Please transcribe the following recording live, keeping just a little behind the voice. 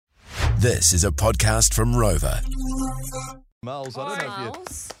This is a podcast from Rover. Miles, I don't know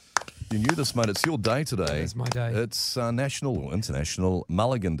if you knew this, mate. It's your day today. It's my day. It's International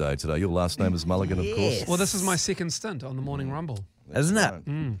Mulligan Day today. Your last name is Mulligan, of course. Well, this is my second stint on the Morning Rumble. Isn't it?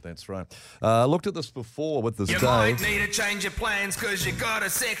 Right. That's right. Looked at this before with this You day. might need to change your plans because you got a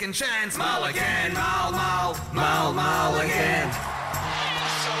second chance. Mulligan, Mulligan.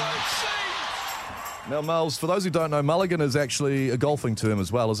 Now, Miles, for those who don't know, Mulligan is actually a golfing term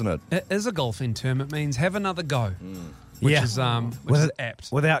as well, isn't it? It is a golfing term. It means have another go, which is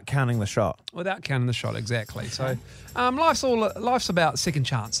apt. Without counting the shot. Without counting the shot, exactly. So life's about second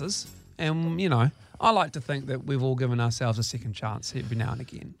chances. And, you know, I like to think that we've all given ourselves a second chance every now and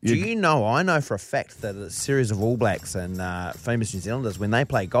again. Do you know, I know for a fact that a series of All Blacks and famous New Zealanders, when they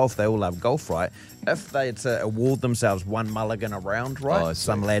play golf, they all love golf, right? If they had to award themselves one mulligan a round, right?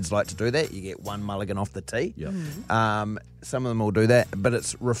 Some lads like to do that. You get one mulligan off the tee. Yep. Some of them will do that, but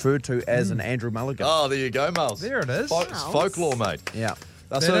it's referred to as an Andrew Mulligan. Oh, there you go, Miles. There it is. It's folklore, mate. Yeah.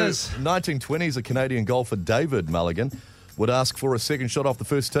 So, is. 1920s, a Canadian golfer, David Mulligan, would ask for a second shot off the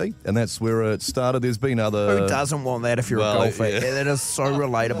first tee, and that's where it started. There's been other... Who doesn't want that if you're a golfer? Yeah, that is so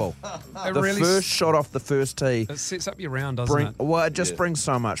relatable. First shot off the first tee. It sets up your round, doesn't it? Well, it just brings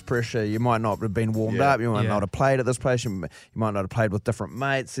so much pressure. You might not have been warmed up. You might not have played at this place. You might not have played with different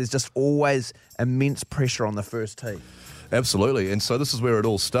mates. There's just always immense pressure on the first tee. Absolutely, and so this is where it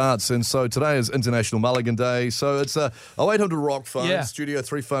all starts. And so today is International Mulligan Day. So it's a 0800 Rock phone, Studio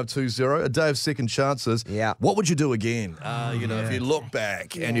 3520, a day of second chances. Yeah. What would you do again? If you look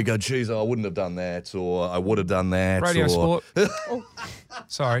back and you go, geez, I wouldn't have done that, or I would have done that. Radio or... sport.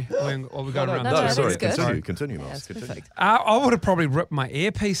 Sorry, we got around. No, sorry, good. continue, Miles. Continue. I would have probably ripped my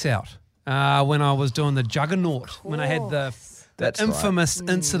earpiece out when I was doing the Juggernaut, when I had the infamous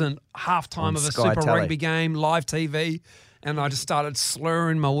incident, halftime of a Sky Super Telly. Rugby game, live TV, and I just started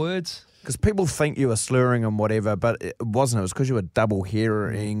slurring my words. Because people think you were slurring and whatever, but it wasn't. It was because you were double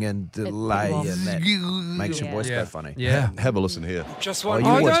hearing and delay, and that makes your voice go funny. Yeah. Have a listen here. Just Oh, one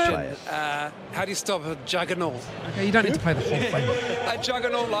you always question. play it. How do you stop a juggernaut? Okay, you don't need to play the whole thing. A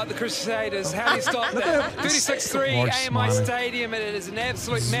juggernaut like the Crusaders. How do you stop that? 36-3 Rog AMI smiling. Stadium, and it is an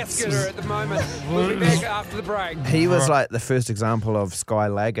absolute massacre at the moment. We'll be back after the break. He was like the first example of Sky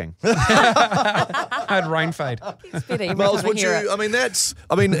lagging. I had rain fade. Miles, would you? I mean,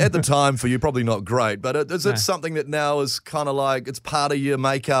 at the time for you, probably not great, but is it something that now is kind of like it's part of your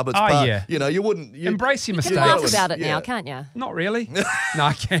makeup? It's part, you know, you wouldn't embrace your You mistakes. can laugh about it now, can't you? Not really. No,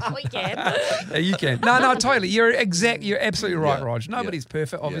 I can't. We can. Yeah, you can. No, totally. You're absolutely right, Rog. Nobody's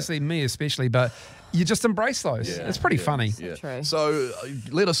perfect, obviously, me especially, but you just embrace those. It's pretty funny. Yeah. True. So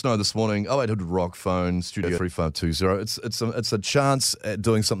let us know this morning, 0800 Rock phone, Studio 3520. It's a chance at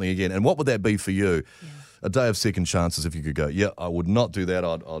doing something again. And what would that be for you? Yeah. A day of second chances if you could go, I would not do that.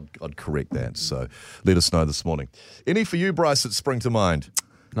 I'd correct that. So let us know this morning. Any for you, Bryce, that spring to mind?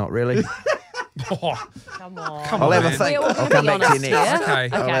 Not really. Oh, Come on. come I'll on, have a man. think. We're all I'll gonna come be back to you honest,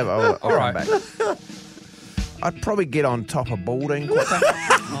 next. yeah? Okay. I'll All right. come back. I'd probably get on top of balding quicker.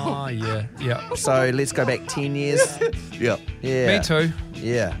 Oh, yeah. So let's go back 10 years. Yeah. Yeah. Me too.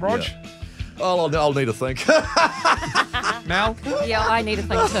 Yeah. Rog? Yeah. I'll need to think. Mel? Yeah, I need to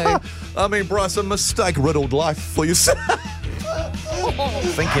think too. I mean, Bryce, a mistake-riddled life for yourself.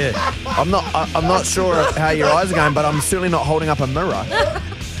 Think it. I'm not sure of how your eyes are going, but I'm certainly not holding up a mirror.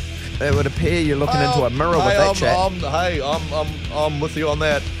 It would appear you're looking into a mirror with that chat. I'm with you on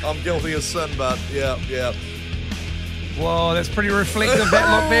that. I'm guilty of sin, but yeah. Whoa, that's pretty reflective,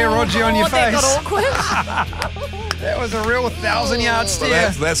 that look there, Roger, on your That face. got awkward. That was a real 1,000-yard stare.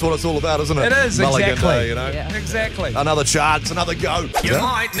 That's what it's all about, isn't it? It is, Mulligan exactly. Day, you know? Yeah. Exactly. Another chance, another go. You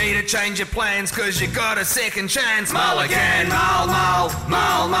might need to change your plans because you got a second chance. Mulligan,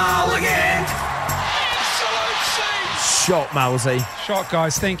 Mulligan. Shot, Malsey. Shot,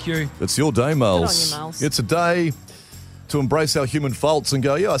 guys, thank you. It's your day, Miles. Good on you, Miles. It's a day to embrace our human faults and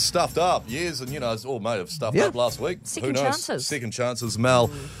go, I stuffed up years, and mate, I've stuffed up last week. Second Who knows? chances. Second chances, Mel.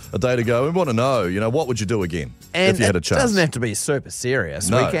 A day to go. We want to know, what would you do again And if you had a it chance? doesn't have to be super serious.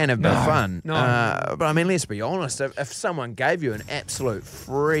 No. We can have been fun. No. But I mean, let's be honest. If someone gave you an absolute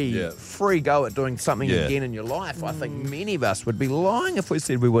free go at doing something again in your life, I think many of us would be lying if we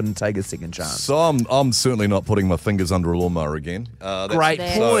said we wouldn't take a second chance. So I'm certainly not putting my fingers under a lawnmower again. Great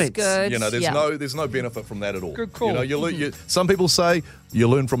That's point. good. There's no benefit from that at all. Good call. Some people say you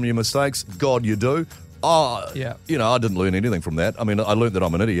learn from your mistakes. God, you do. I didn't learn anything from that. I mean, I learned that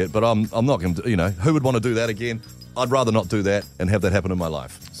I'm an idiot, but I'm not going to, who would want to do that again? I'd rather not do that and have that happen in my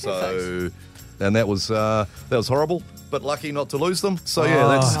life. So, and that was horrible, but lucky not to lose them. So,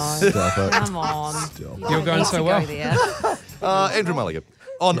 that's... Come on. You're going so well. There. Andrew Mulligan.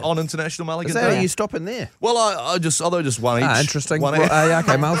 on International Mulligan Is that Day. how you stop in there? Well, I just won each. Interesting. One Well, each. yeah,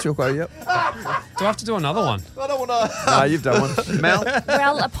 okay, Miles, you'll go, yep. Do I have to do another one? I don't want to. No, you've done one. Mel?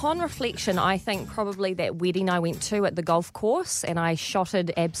 Well, upon reflection, I think probably that wedding I went to at the golf course and I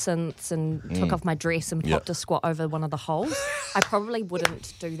shotted absinthe and took off my dress and popped a squat over one of the holes. I probably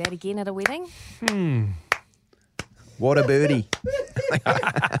wouldn't do that again at a wedding. What a birdie.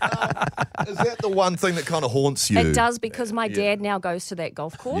 Is that the one thing that kind of haunts you? It does because my dad now goes to that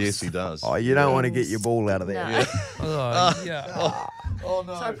golf course. Yes, he does. Oh, you don't want to get your ball out of there. No. Oh, yeah. Oh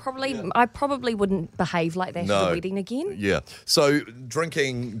no. So I probably wouldn't behave like that at No. a wedding again. Yeah. So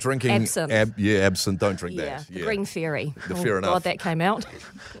drinking. Absinthe. Absinthe. Don't drink Yeah, that. the Green Fairy. Fair enough. God, that came out.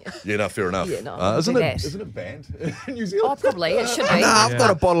 Yeah, no, fair enough. Yeah, no, I wouldn't isn't do it? that. Isn't it banned in New Oh, Zealand? probably. It should be. No, I've got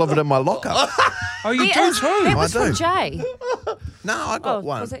a bottle of it in my locker. Oh, you Yeah, do too? That was I from do. Jay. No, I got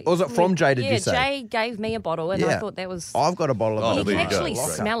one. Was it, Or was it from Jay, did yeah, you say? Jay gave me a bottle and I thought that was... I've got a bottle of Oh, it. you there can you go. actually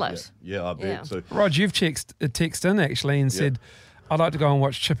Locker. smell it. Yeah, I bet. Yeah. So, Rod, you've text in actually and said, I'd like to go and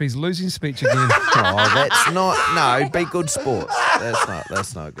watch Chippy's losing speech again. Oh, that's not. No, be good sports.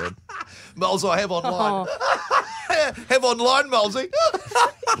 That's not good. Miles, I have online. Oh, Have online, Milesy.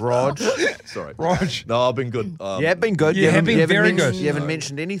 Rod. Sorry. Rog. No, I've been good. You have been good. You have been haven't very mentioned- good. You haven't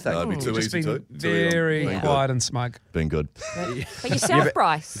mentioned anything. No, it'd be too Just easy been to. very Been quiet good. and smug. Been good. but yourself,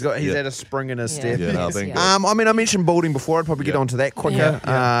 Bryce. He's Yeah. had a spring in his Yeah. step. Yeah, no, Yes, been yeah. good. I mean, I mentioned balding before. I'd probably get Yeah. onto that quicker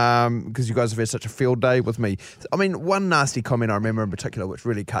because you guys have had such a field day with me. I mean, one nasty comment I remember in particular, which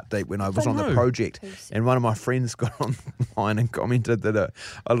really cut deep when I was From on the who? project, and one of my friends got online and commented that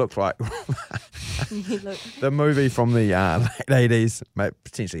I looked like Look, the movie from the late 80s,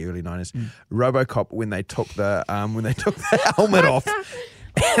 potentially early 90s, RoboCop, when they took the helmet off.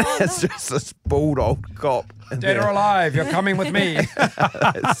 It's just this bald old cop. in Dead there. or alive, you're coming with me.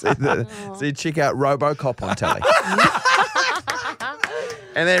 See, check out RoboCop on telly.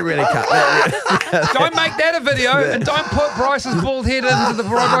 And that really cut. Don't make that a video and don't put Bryce's bald head into the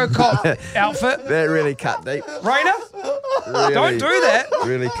RoboCop outfit. That really cut deep. Raina, Really, don't do that.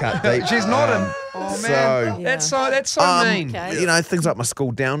 Really cut deep. She's nodding. Oh Man, Yeah. that's so mean. Okay. You know, things like my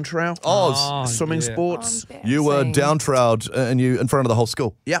school down trail, Oh, swimming yeah. sports. You were down trowed and you in front of the whole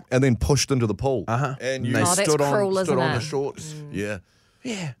school. Yep. And then pushed into the pool. And you they Oh, that's stood cruel, on isn't the it? shorts. Yeah.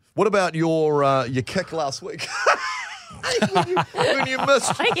 Yeah. What about your kick last week? when you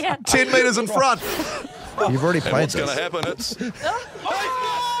missed Yeah. 10 metres in front. You've already played What's going to this. happen? It's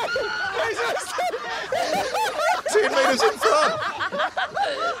 10 metres in front.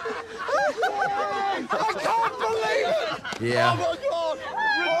 Yeah. Oh my God.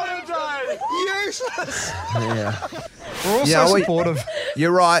 What a day. Useless. Yeah. We're also Yeah, supportive.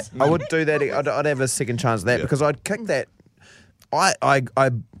 You're right. I would do that. I'd have a second chance at that because I'd kick that. I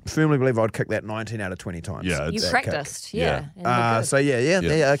firmly believe I'd kick that 19 out of 20 times. Yeah, You it's- practiced, Yeah. yeah. and you're good. So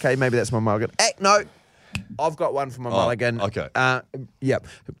yeah, okay, maybe that's my mulligan. No, I've got one for my mulligan. okay. Yep.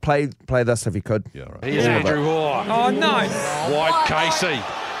 Play this if you could. Yeah, right. Here's Andrew Hoare. Oh, no. White Casey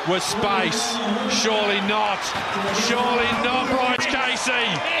with space. Surely not. Surely not Bryce Casey.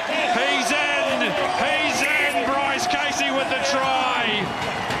 He's in. He's in. Bryce Casey with the try.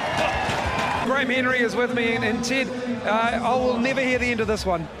 Graham Henry is with me, and Ted, I will never hear the end of this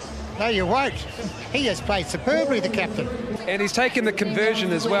one. No, you won't. He has played superbly, the captain. And he's taken the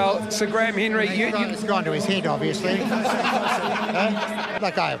conversion as well. So, Graham Henry, It's gone to his head, obviously. I'm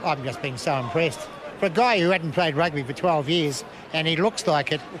just being so impressed. For a guy who hadn't played rugby for 12 years, and he looks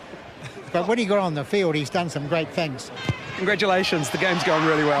like it, but when he got on the field, he's done some great things. congratulations. The game's going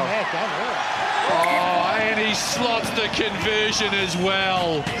really well. Oh, and he slots the conversion as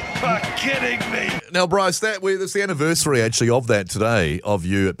well. For kidding me. Now, Bryce, that's the anniversary actually of that today, of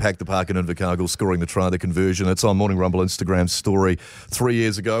you at Pack the Park in Invercargill scoring the try, the conversion. It's on Morning Rumble Instagram story 3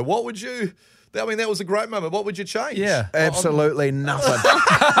 years ago. What would you... I mean, that was a great moment. What would you change? Yeah. Absolutely nothing.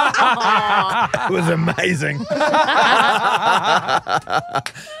 It was amazing.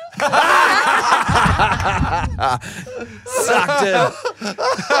 Sucked in.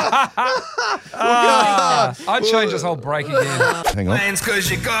 I'd change this whole break again. Hang on. Plans cause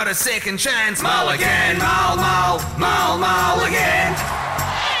you got a second chance. Mulligan, Mulligan.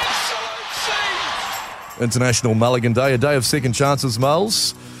 International Mulligan Day, a day of second chances,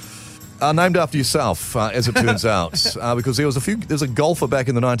 Mulls. Named after yourself, as it turns out, because there's a golfer back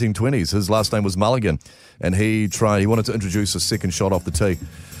in the 1920s. His last name was Mulligan, and he wanted to introduce a second shot off the tee,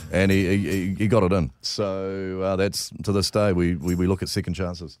 and he got it in. So that's, to this day, we look at second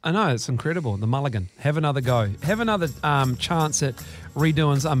chances. I know, it's incredible. The mulligan. Have another go. Have another chance at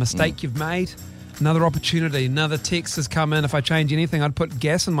redoing a mistake you've made. Another opportunity. Another text has come in. If I change anything, I'd put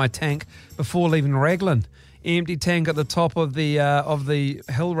gas in my tank before leaving Raglan. empty tank at the top of the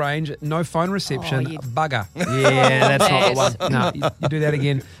hill range. No phone reception. Bugger. Yeah, that's not the one. No, you do that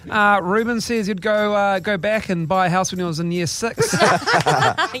again. Ruben says you'd go back and buy a house when he was in year 6.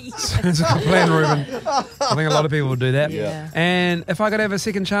 Sounds like a plan, Ruben. I think a lot of people would do that. Yeah. And if I could have a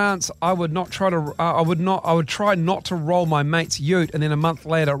second chance, I would try not to roll my mate's ute, and then a month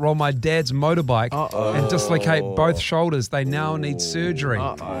later roll my dad's motorbike and dislocate both shoulders. They now need surgery.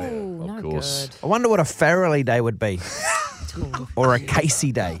 Of course. Good. I wonder what a Farrelly day would be. Or a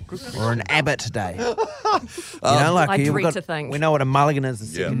Casey day. Or an Abbott day. I dread to think. We know what a Mulligan is, a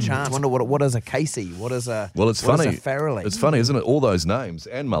second chance. I wonder what is a Casey? What is a Well, it's funny. Is a Farrelly? It's funny, isn't it? All those names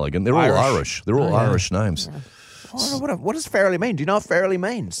and Mulligan, they're all Irish. They're all Irish names. What does Farrelly mean? Do you know what Farrelly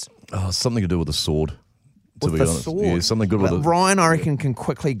means? Oh, something to do with a sword. With the sword? Yeah, something good with it. Ryan, I reckon, can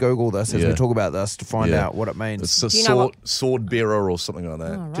quickly Google this as we talk about this to find out what it means. It's a sword bearer or something like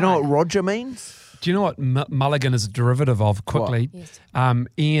that. Right. Do you know what Roger means? Do you know what Mulligan is a derivative of? Quickly,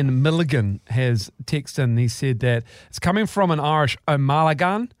 Ian Mulligan has texted and he said that it's coming from an Irish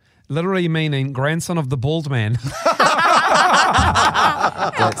O'Mulligan, literally meaning grandson of the bald man.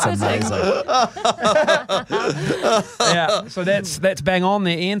 That's amazing. Yeah, so that's bang on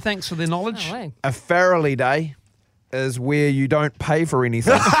there, Ian. Thanks for the knowledge. Oh, wow. A Farrelly day is where you don't pay for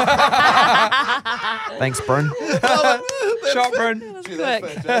anything. Thanks, Bryn. Shot, Bryn. Quick.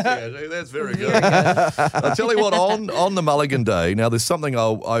 That's very good. I'll tell you what, on the Mulligan Day, now there's something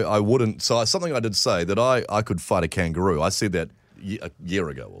I wouldn't say, something I did say that I could fight a kangaroo. I said that a year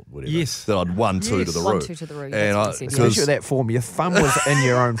ago or whatever. Yes. That I'd 1-2 to the root. 1-2 to the root. And Especially that form, your thumb was in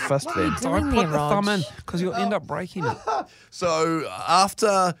your own fist then. Don't put the thumb in because you'll end up breaking it. So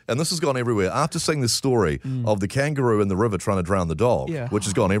after, and this has gone everywhere, after seeing this story of the kangaroo in the river trying to drown the dog, which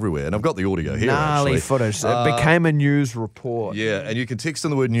has gone everywhere, and I've got the audio here. Gnarly footage. It became a news report. Yeah, and you can text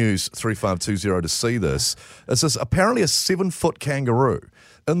in the word news 3520 to see this. It says apparently a 7-foot kangaroo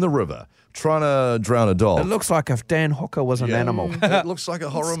in the river trying to drown a dog. It looks like if Dan Hooker was an animal. It looks like a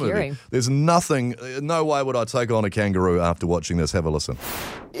horror movie. There's no way would I take on a kangaroo after watching this. Have a listen.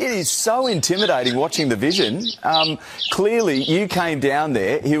 It is so intimidating watching the vision. Clearly, you came down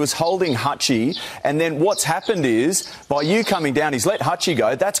there, he was holding Hutchie, and then what's happened is, by you coming down, he's let Hutchie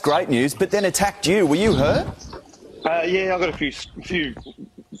go. That's great news, but then attacked you. Were you hurt? Yeah, I got a few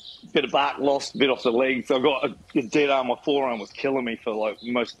bit of bark lost, a bit off the legs. I got a dead arm. My forearm was killing me for like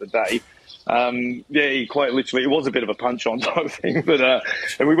most of the day. He quite literally, it was a bit of a punch-on type thing, but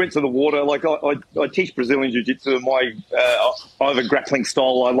and we went to the water. Like I teach Brazilian Jiu-Jitsu, and I have a grappling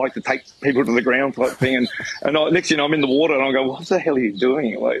style. I like to take people to the ground type thing, and next thing you know, I'm in the water, and I go, "What the hell are you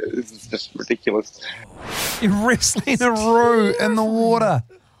doing? Like, this is just ridiculous." You're wrestling a roo in the water.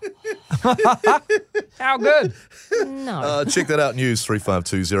 How good? No. Check that out, News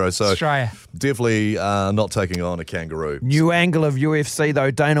 3520. So Australia. Definitely not taking on a kangaroo. New angle of UFC, though.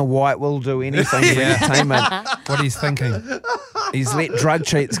 Dana White will do anything for entertainment. What he's thinking. He's let drug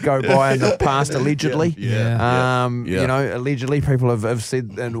cheats go by in the past, allegedly. You know, allegedly people have said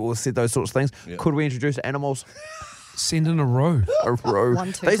those sorts of things. Yeah. Could we introduce animals? Send in a row. A row.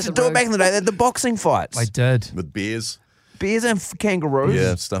 They used to do it back in the day. They had the boxing fights. They did. With bears. Bears and kangaroos.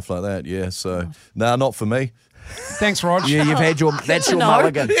 Yeah, stuff like that. Yeah, so, not for me. Thanks, Rog. Yeah, you've had that's your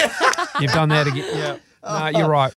mulligan. You've done that again. Yeah. No, you're right.